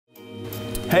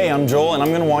Hey, I'm Joel and I'm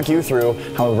going to walk you through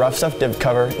how a RuffStuff diff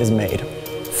cover is made.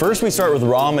 First we start with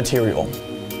raw material.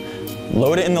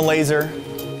 Load it in the laser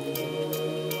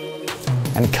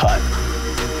and cut.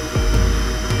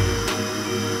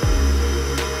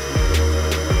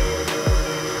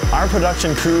 Our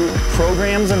production crew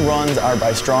programs and runs our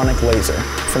Bystronic laser.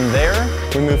 From there,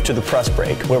 we move to the press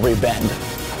brake where we bend.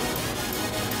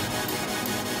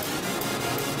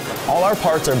 All our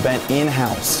parts are bent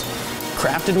in-house,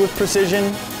 crafted with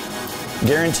precision,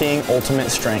 guaranteeing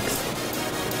ultimate strength.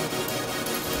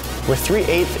 With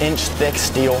 3/8 inch thick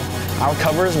steel, our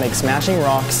covers make smashing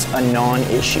rocks a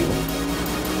non-issue.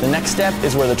 The next step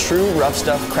is where the true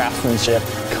RuffStuff craftsmanship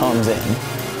comes in.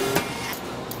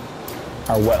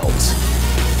 Our welds.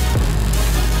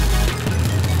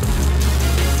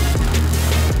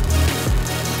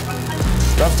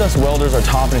 RuffStuff's welders are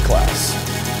top in class.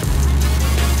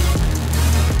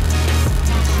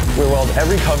 We weld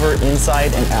every cover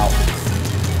inside and out.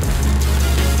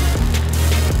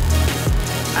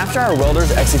 After our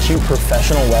welders execute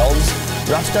professional welds,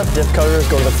 RuffStuff diff covers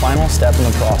go to the final step in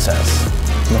the process,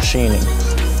 machining.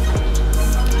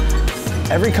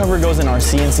 Every cover goes in our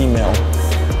CNC mill,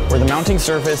 where the mounting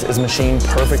surface is machined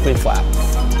perfectly flat.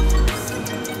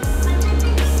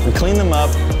 We clean them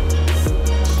up,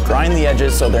 grind the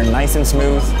edges so they're nice and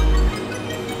smooth,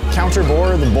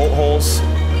 counterbore the bolt holes,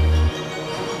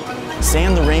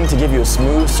 sand the ring to give you a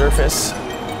smooth surface,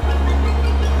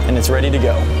 and it's ready to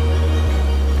go.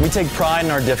 We take pride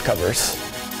in our diff covers.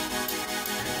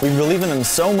 We believe in them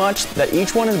so much that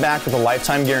each one is backed with a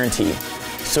lifetime guarantee.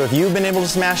 So if you've been able to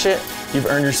smash it, you've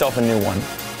earned yourself a new one.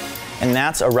 And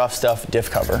that's a RuffStuff diff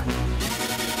cover.